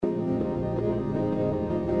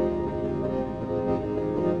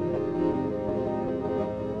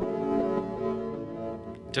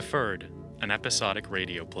Deferred, an episodic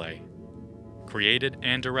radio play. Created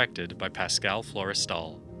and directed by Pascal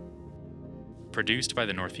Florestal. Produced by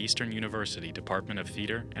the Northeastern University Department of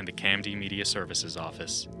Theater and the CAMD Media Services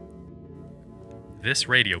Office. This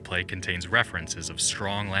radio play contains references of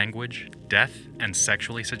strong language, death, and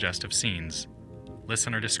sexually suggestive scenes.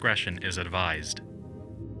 Listener discretion is advised.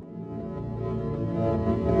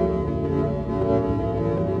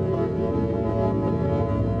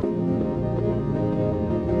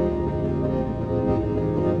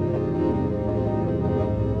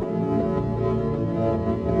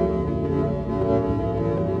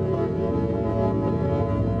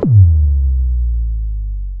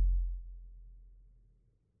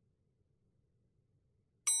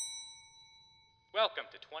 Welcome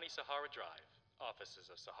to 20 Sahara Drive,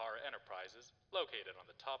 offices of Sahara Enterprises, located on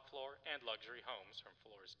the top floor and luxury homes from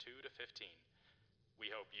floors 2 to 15.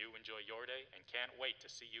 We hope you enjoy your day and can't wait to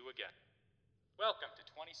see you again. Welcome to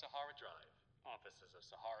 20 Sahara Drive, offices of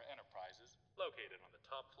Sahara Enterprises, located on the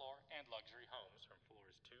top floor and luxury homes from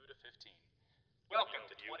floors 2 to 15. Welcome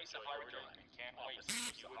to 20 Sahara Drive, and can't wait to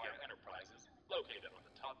see you again. Enterprises, located on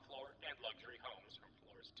the top floor and luxury homes from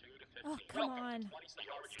floors 2 to 15. Oh, come on.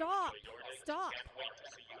 Stop. Stop. Can't wait to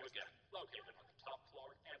see you again. Located on the top floor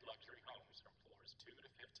and luxury homes from floors 2 to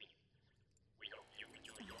 15. We hope you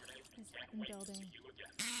enjoy your day and can't wait to see you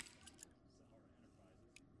again.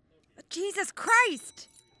 Jesus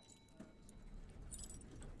Christ!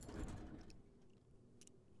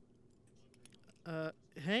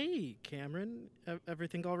 Hey, Cameron.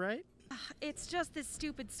 Everything all right? It's just this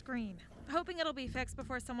stupid screen. Hoping it'll be fixed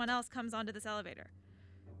before someone else comes onto this elevator.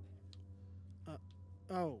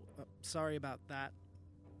 Sorry about that.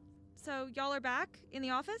 So, y'all are back in the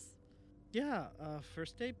office? Yeah,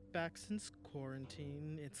 first day back since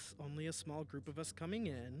quarantine. It's only a small group of us coming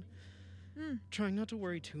in. Trying not to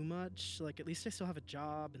worry too much. At least I still have a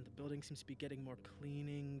job, and the building seems to be getting more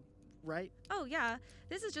cleaning, right? Oh, yeah.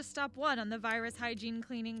 This is just step 1 on the virus hygiene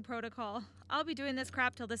cleaning protocol. I'll be doing this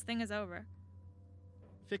crap till this thing is over.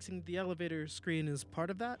 Fixing the elevator screen is part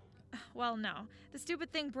of that? Well, no. The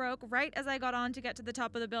stupid thing broke right as I got on to get to the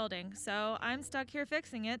top of the building, so I'm stuck here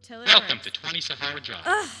fixing it till it Welcome works. to 20 Sahara Drive,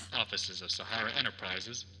 offices of Sahara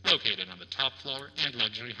Enterprises, located on the top floor and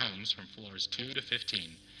luxury homes from floors 2 to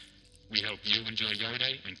 15. We hope you enjoy your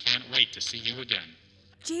day and can't wait to see you again.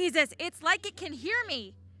 Jesus, it's like it can hear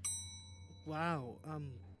me! Wow,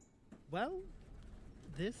 well,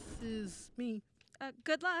 this is me.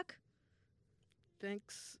 Good luck.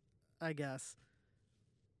 Thanks, I guess.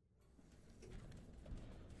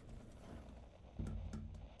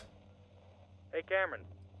 Hey, Cameron.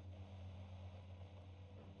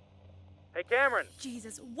 Hey, Cameron!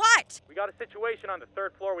 Jesus, what? We got a situation on the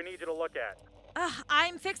 3rd floor we need you to look at.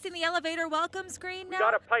 I'm fixing the elevator welcome screen now? We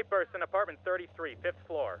got a pipe burst in apartment 33, 5th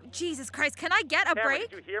floor. Jesus Christ, can I get a Cameron, break?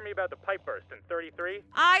 did you hear me about the pipe burst in 33?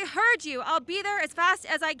 I heard you. I'll be there as fast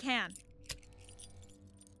as I can.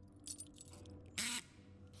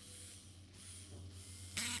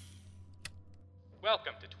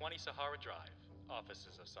 Welcome to 20 Sahara Drive,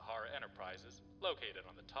 offices of Sahara Enterprises, located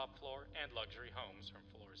on the top floor and luxury homes from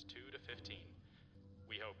floors 2 to 15.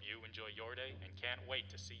 We hope you enjoy your day and can't wait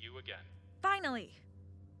to see you again. Finally.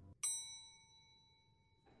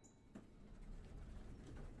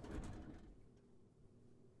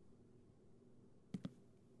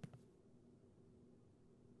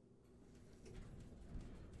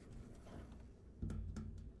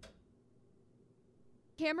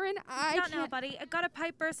 Cameron, I Not can't. now, buddy. I got a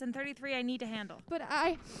pipe burst in 33 I need to handle. But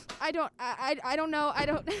I don't know. I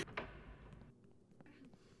don't.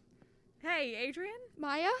 Hey, Adrian?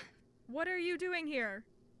 Maya, What are you doing here?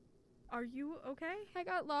 Are you okay? I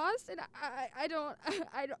got lost, and I don't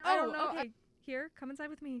know. Okay. Here, come inside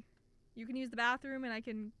with me. You can use the bathroom, and I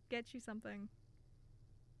can get you something.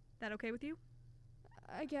 That okay with you?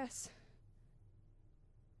 I guess.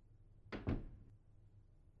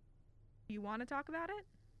 You want to talk about it?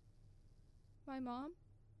 My mom?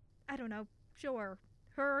 I don't know. Sure.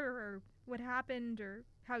 Her, or what happened, or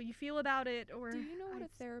how you feel about it, or... Do you know what a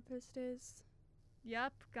therapist is?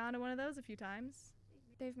 Yep, gone to one of those a few times.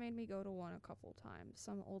 They've made me go to one a couple times.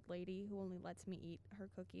 Some old lady who only lets me eat her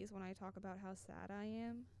cookies when I talk about how sad I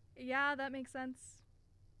am. Yeah, that makes sense.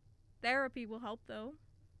 Therapy will help, though.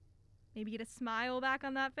 Maybe get a smile back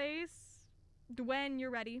on that face. When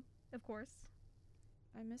you're ready, of course.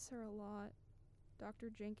 I miss her a lot.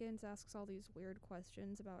 Dr. Jenkins asks all these weird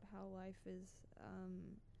questions about how life is,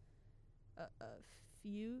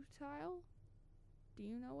 futile? Do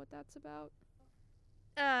you know what that's about?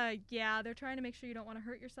 Yeah, they're trying to make sure you don't want to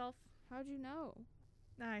hurt yourself. How'd you know?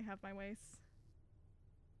 I have my ways.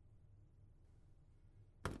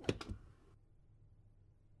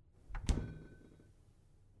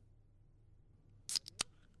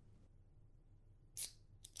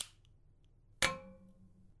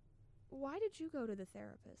 Why did you go to the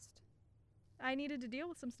therapist? I needed to deal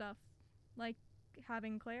with some stuff, like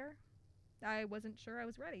having Claire. I wasn't sure I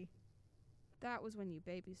was ready. That was when you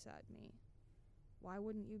babysat me. Why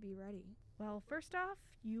wouldn't you be ready? Well, first off,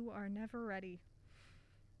 you are never ready.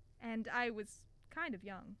 And I was kind of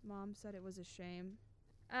young. Mom said it was a shame.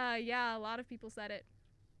 Yeah, a lot of people said it.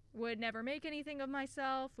 Would never make anything of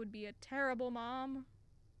myself, would be a terrible mom.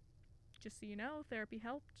 Just so you know, therapy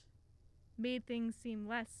helped. Made things seem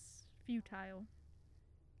less futile.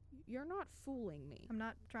 You're not fooling me. I'm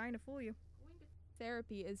not trying to fool you. Going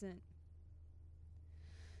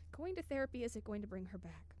to therapy isn't going to bring her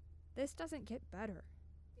back. This doesn't get better.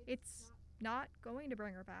 It's not going to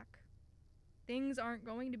bring her back. Things aren't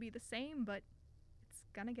going to be the same, but it's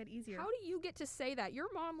gonna get easier. How do you get to say that? Your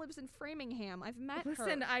mom lives in Framingham. I've met her.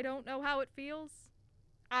 Listen, I don't know how it feels.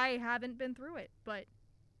 I haven't been through it, but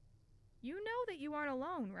you know that you aren't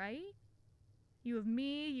alone, right? You have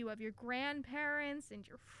me, you have your grandparents and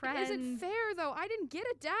your friends. It isn't fair, though. I didn't get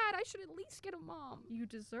a dad. I should at least get a mom. You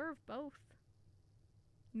deserve both.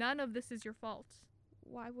 None of this is your fault.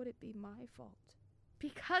 Why would it be my fault?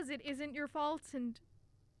 Because it isn't your fault, and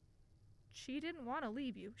she didn't want to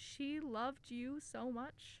leave you. She loved you so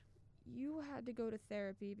much. You had to go to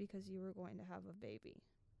therapy because you were going to have a baby.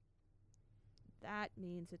 That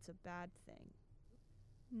means it's a bad thing.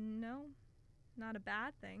 No, not a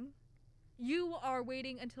bad thing. You are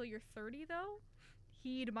waiting until you're 30, though?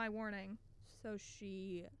 Heed my warning. So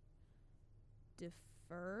she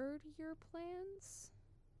deferred your plans?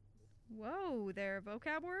 Whoa, there,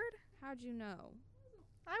 vocab word? How'd you know?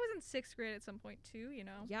 I was in 6th grade at some point, too, you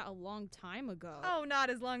know. Yeah, a long time ago. Oh, not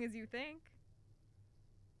as long as you think.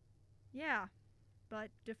 Yeah, but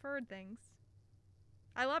deferred things.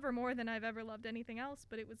 I love her more than I've ever loved anything else,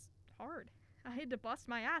 but it was hard. I had to bust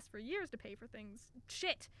my ass for years to pay for things.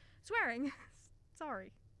 Shit! Swearing.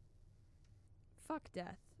 Sorry. Fuck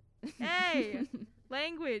death. Hey!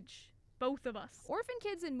 Language. Both of us. Orphan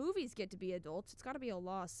kids in movies get to be adults. It's gotta be a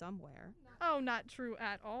law somewhere. Oh, not true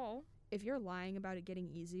at all. If you're lying about it getting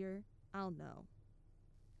easier, I'll know.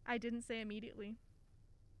 I didn't say immediately.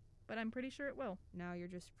 But I'm pretty sure it will. Now you're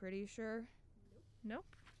just pretty sure?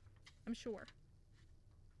 Nope. I'm sure.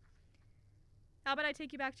 How about I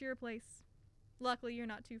take you back to your place? Luckily, you're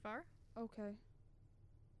not too far. Okay.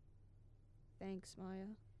 Thanks, Maya.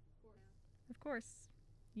 Of course.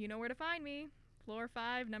 You know where to find me. Floor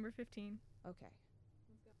 5, number 15. Okay.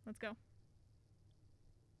 Let's go.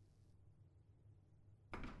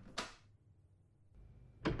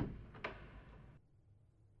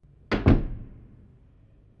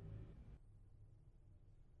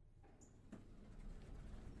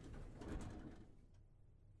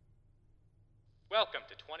 Welcome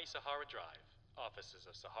to 20 Sahara Drive, offices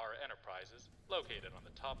of Sahara Enterprises, located on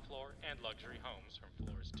the top floor and luxury homes from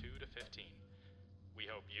floors 2 to 15. We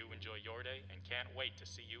hope you enjoy your day and can't wait to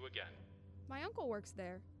see you again. My uncle works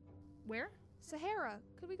there. Where? Sahara.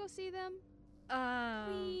 Could we go see them?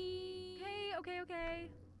 Okay.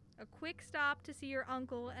 A quick stop to see your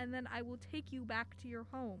uncle, and then I will take you back to your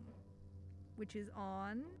home, which is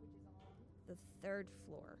on The 3rd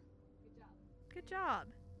floor. Good job.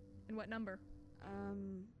 And what number?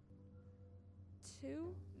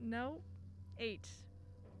 2? No, 8.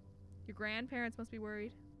 Your grandparents must be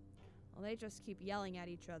worried. Well, they just keep yelling at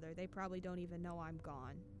each other. They probably don't even know I'm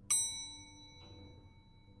gone.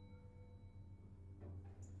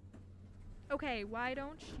 Okay, why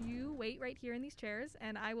don't you wait right here in these chairs,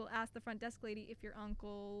 and I will ask the front desk lady if your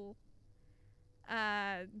uncle...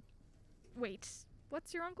 Wait.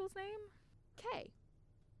 What's your uncle's name? K.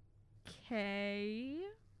 K.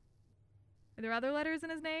 Are there other letters in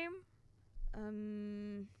his name? I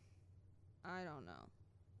don't know.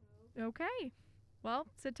 Okay. Well,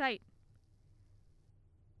 sit tight.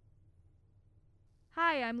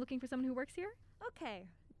 Hi, I'm looking for someone who works here. Okay.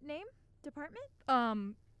 Name? Department?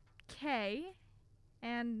 K.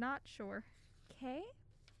 And not sure. K?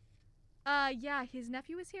 Yeah, his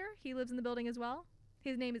nephew is here. He lives in the building as well.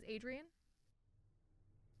 His name is Adrian.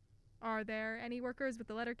 Are there any workers with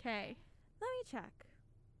the letter K? Let me check.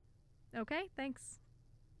 Okay, thanks.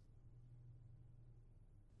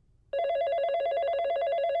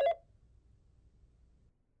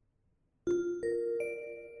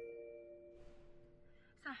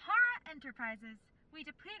 Sahara Enterprises. We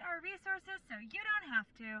deplete our resources so you don't have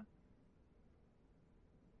to.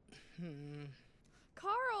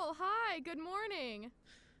 Carl, hi, good morning.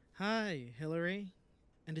 Hi, Hillary.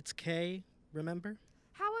 And it's Kay, remember?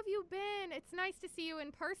 How have you been? It's nice to see you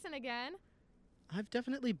in person again. I've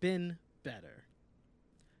definitely been better.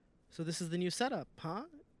 So this is the new setup, huh?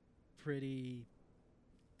 Pretty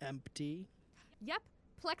empty. Yep,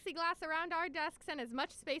 plexiglass around our desks and as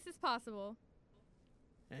much space as possible.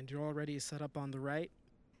 And you're already set up on the right?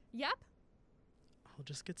 Yep. I'll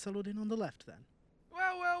just get settled in on the left then.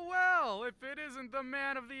 Well, well, well, if it isn't the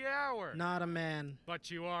man of the hour. Not a man. But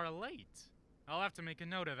you are late. I'll have to make a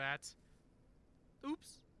note of that.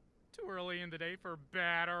 Oops. Too early in the day for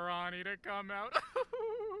Batarani to come out.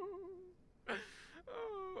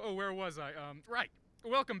 Oh, where was I? Right.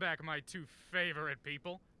 Welcome back, my two favorite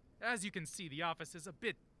people. As you can see, the office is a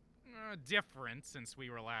bit different since we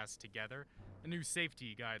were last together. New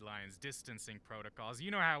safety guidelines, distancing protocols.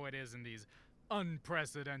 You know how it is in these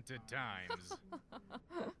unprecedented times.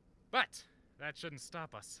 But that shouldn't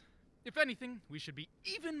stop us. If anything, we should be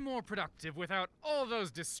even more productive without all those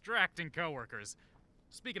distracting coworkers.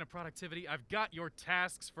 Speaking of productivity, I've got your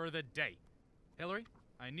tasks for the day. Hillary,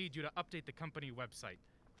 I need you to update the company website.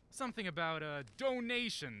 Something about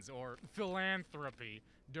donations or philanthropy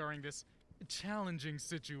during this challenging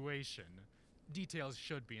situation. Details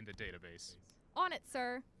should be in the database. On it,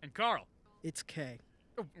 sir. And Carl. It's Kay.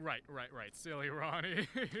 Oh, right. Silly Ronnie.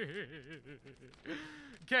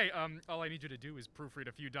 Okay, all I need you to do is proofread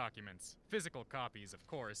a few documents. Physical copies, of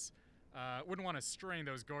course. Wouldn't want to strain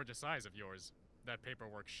those gorgeous eyes of yours. That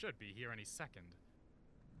paperwork should be here any second.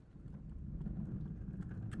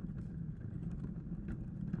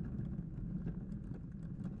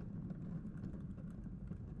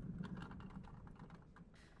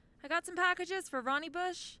 I got some packages for Ronnie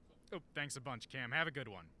Bush. Oh, thanks a bunch, Cam. Have a good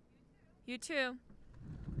one. You too.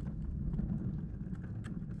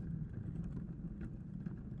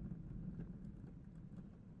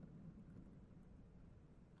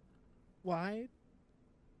 Why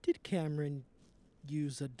did Cameron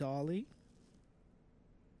use a dolly?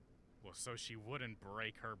 Well, so she wouldn't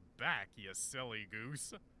break her back, you silly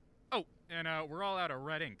goose. Oh, and we're all out of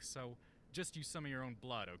red ink, so just use some of your own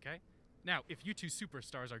blood, okay? Now, if you two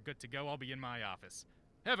superstars are good to go, I'll be in my office.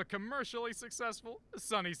 Have a commercially successful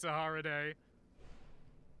sunny Sahara day.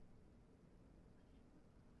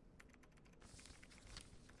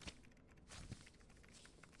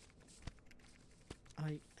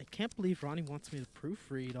 I can't believe Ronnie wants me to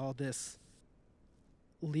proofread all this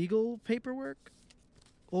legal paperwork?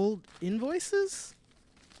 Old invoices?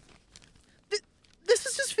 This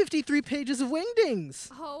is just 53 pages of wingdings!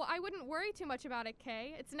 Oh, I wouldn't worry too much about it,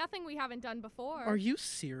 Kay. It's nothing we haven't done before. Are you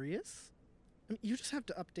serious? I mean, you just have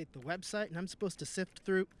to update the website, and I'm supposed to sift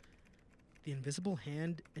through The Invisible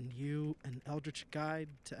Hand and You, an Eldritch Guide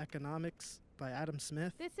to Economics by Adam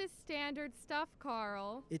Smith. This is standard stuff,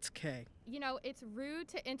 Carl. It's Kay. You know, it's rude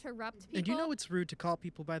to interrupt people. And you know it's rude to call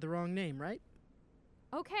people by the wrong name, right?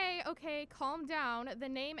 Okay, calm down. The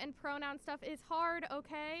name and pronoun stuff is hard,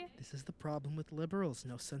 okay? This is the problem with liberals,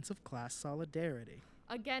 no sense of class solidarity.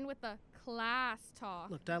 Again with the class talk.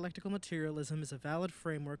 Look, dialectical materialism is a valid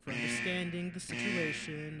framework for understanding the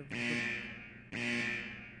situation of the...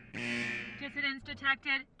 Dissidents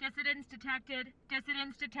detected. Dissidents detected.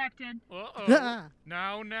 Dissidents detected. Uh-oh.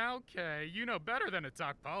 Now, Kay, you know better than to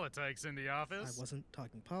talk politics in the office. I wasn't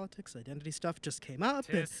talking politics, identity stuff just came up.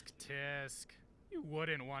 Tisk. You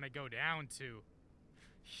wouldn't want to go down to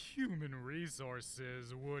human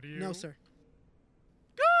resources, would you? No, sir.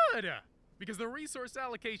 Good! Because the resource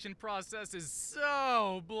allocation process is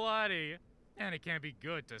so bloody. And it can't be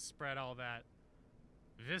good to spread all that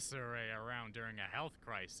viscera around during a health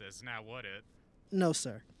crisis, now would it? No,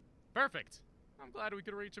 sir. Perfect. I'm glad we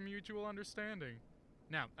could reach a mutual understanding.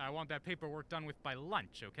 Now, I want that paperwork done with by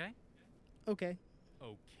lunch, okay? Okay.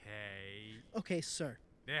 Okay, sir.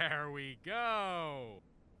 There we go.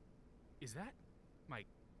 Is that my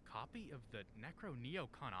copy of the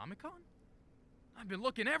Necroneoconomicon? I've been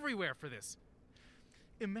looking everywhere for this.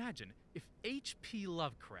 Imagine if H.P.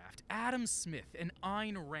 Lovecraft, Adam Smith, and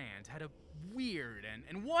Ayn Rand had a weird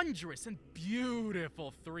and wondrous and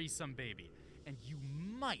beautiful threesome baby, and you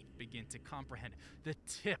might begin to comprehend the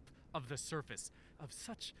tip of the surface of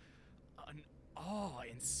such an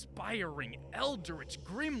awe-inspiring eldritch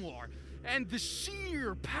grimoire and the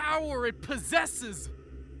sheer power it possesses.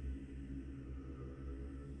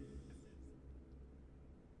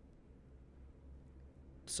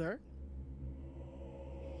 Sir?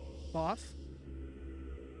 Boss?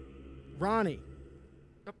 Ronnie.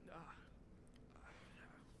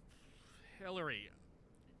 Hillary,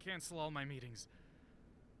 cancel all my meetings.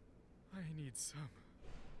 I need some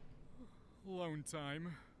alone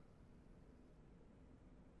time.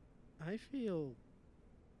 I feel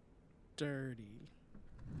dirty.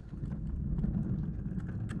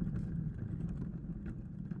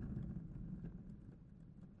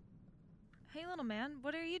 Hey, little man,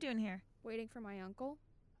 what are you doing here? Waiting for my uncle.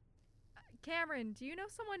 Cameron, do you know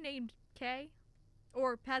someone named Kay?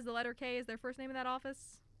 Or has the letter K as their first name in that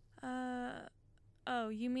office? Oh,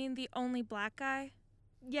 you mean the only black guy?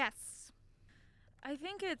 Yes. I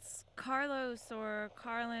think it's Carlos or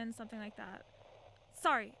Carlin, something like that.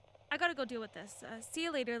 Sorry, I gotta go deal with this. See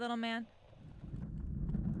you later, little man.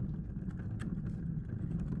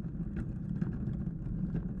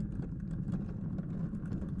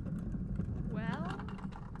 Well,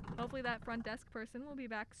 hopefully that front desk person will be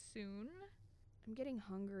back soon. I'm getting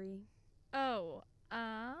hungry. Oh,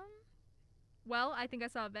 well, I think I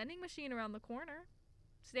saw a vending machine around the corner.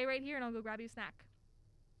 Stay right here and I'll go grab you a snack.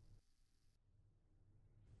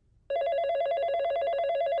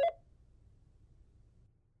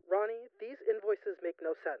 Ronnie, these invoices make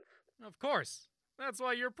no sense. Of course. That's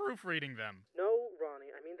why you're proofreading them. No,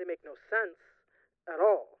 Ronnie, I mean they make no sense at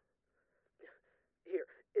all. Here,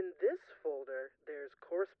 in this folder, there's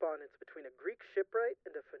correspondence between a Greek shipwright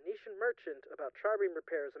and a Phoenician merchant about trireme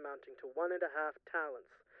repairs amounting to 1.5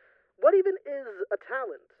 talents. What even is a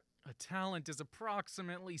talent? A talent is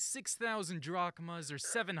approximately 6,000 drachmas or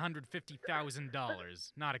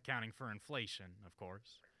 $750,000, not accounting for inflation, of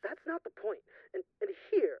course. That's not the point. And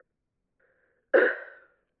here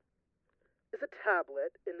is a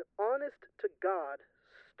tablet, an honest-to-God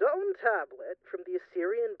stone tablet from the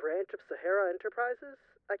Assyrian branch of Sahara Enterprises.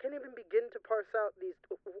 I can't even begin to parse out these,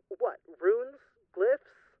 runes?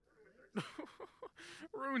 Glyphs?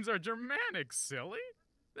 Runes are Germanic, silly.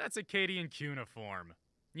 That's Akkadian cuneiform.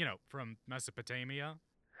 You know, from Mesopotamia.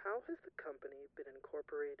 How has the company been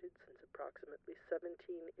incorporated since approximately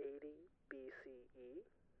 1780 BCE?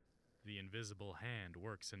 The invisible hand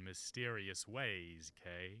works in mysterious ways,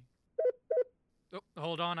 Kay. Oh,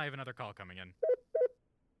 hold on, I have another call coming in.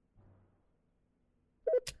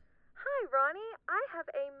 Hi, Ronnie. I have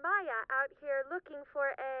a Maya out here looking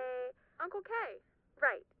for a... Uncle K.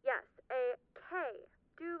 Right, yes, a K.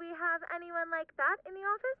 Do we have anyone like that in the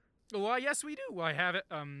office? Why, yes, we do. I have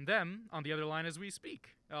them on the other line as we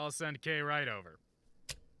speak. I'll send Kay right over.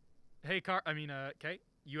 Hey, Kay,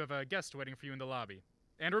 you have a guest waiting for you in the lobby.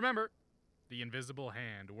 And remember, the invisible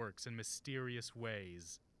hand works in mysterious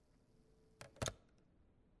ways.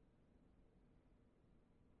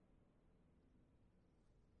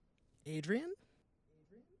 Adrian?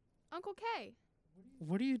 Uncle K.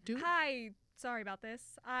 What are you doing? Hi, sorry about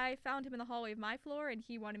this. I found him in the hallway of my floor and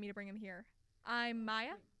he wanted me to bring him here. I'm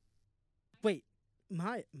Maya. Wait,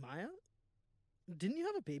 Maya? Didn't you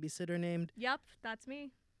have a babysitter named... Yep, that's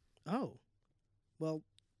me. Oh. Well,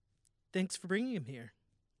 thanks for bringing him here.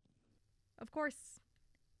 Of course.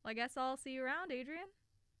 Well, I guess I'll see you around, Adrian.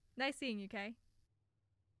 Nice seeing you, Kay.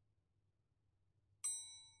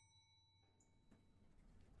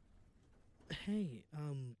 Hey,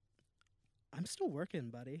 I'm still working,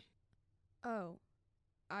 buddy. Oh,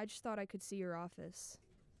 I just thought I could see your office.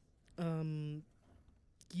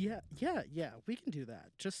 Yeah, we can do that.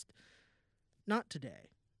 Just not today.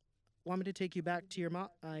 Want me to take you back to your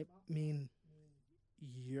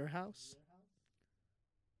your house?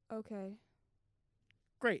 Okay.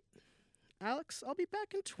 Great. Alex, I'll be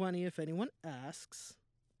back in 20 if anyone asks.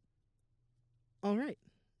 All right.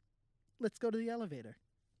 Let's go to the elevator.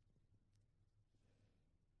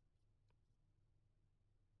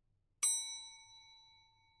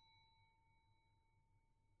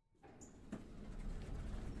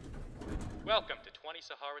 Welcome to 20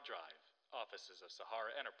 Sahara Drive, offices of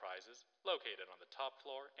Sahara Enterprises, located on the top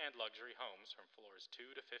floor and luxury homes from floors 2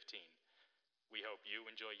 to 15. We hope you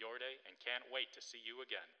enjoy your day and can't wait to see you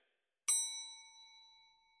again.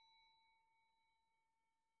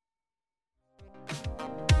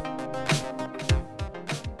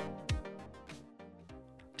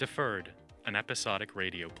 Deferred, an episodic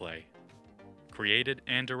radio play. Created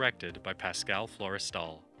and directed by Pascal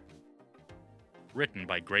Florestal. Written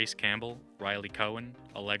by Grace Campbell, Riley Cohen,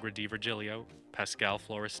 Allegra DiVirgilio, Pascal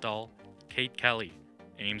Florestal, Kate Kelly,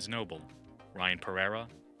 Ames Noble, Ryan Pereira,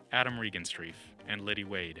 Adam Regenstreif, and Liddy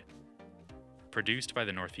Wade. Produced by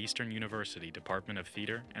the Northeastern University Department of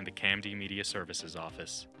Theater and the CAMD Media Services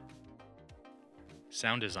Office.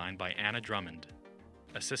 Sound design by Anna Drummond.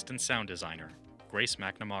 Assistant sound designer, Grace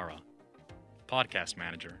McNamara. Podcast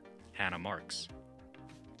manager, Hannah Marks.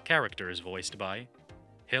 Characters voiced by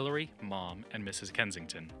Hillary, Mom, and Mrs.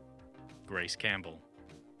 Kensington. Grace Campbell.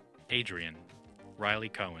 Adrian, Riley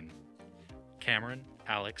Cohen. Cameron,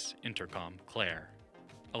 Alex, Intercom, Claire.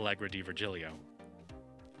 Allegra DiVirgilio.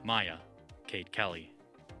 Maya, Kate Kelly.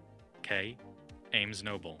 Kay, Ames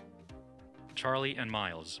Noble. Charlie and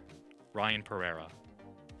Miles, Ryan Pereira.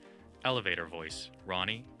 Elevator voice,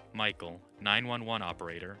 Ronnie, Michael, 911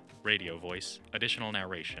 operator, radio voice, additional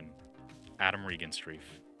narration, Adam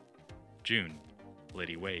Regenstreif. June,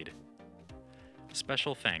 Liddy Wade.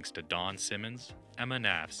 Special thanks to Dawn Simmons, Emma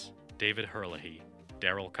Naffs, David Herlihy,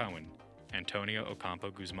 Daryl Cohen, Antonio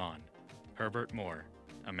Ocampo Guzman, Herbert Moore,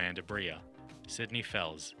 Amanda Bria, Sydney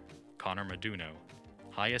Fells, Connor Maduno,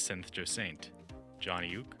 Hyacinth Jossaint, Johnny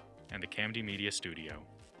Uke, and the Camdy Media Studio.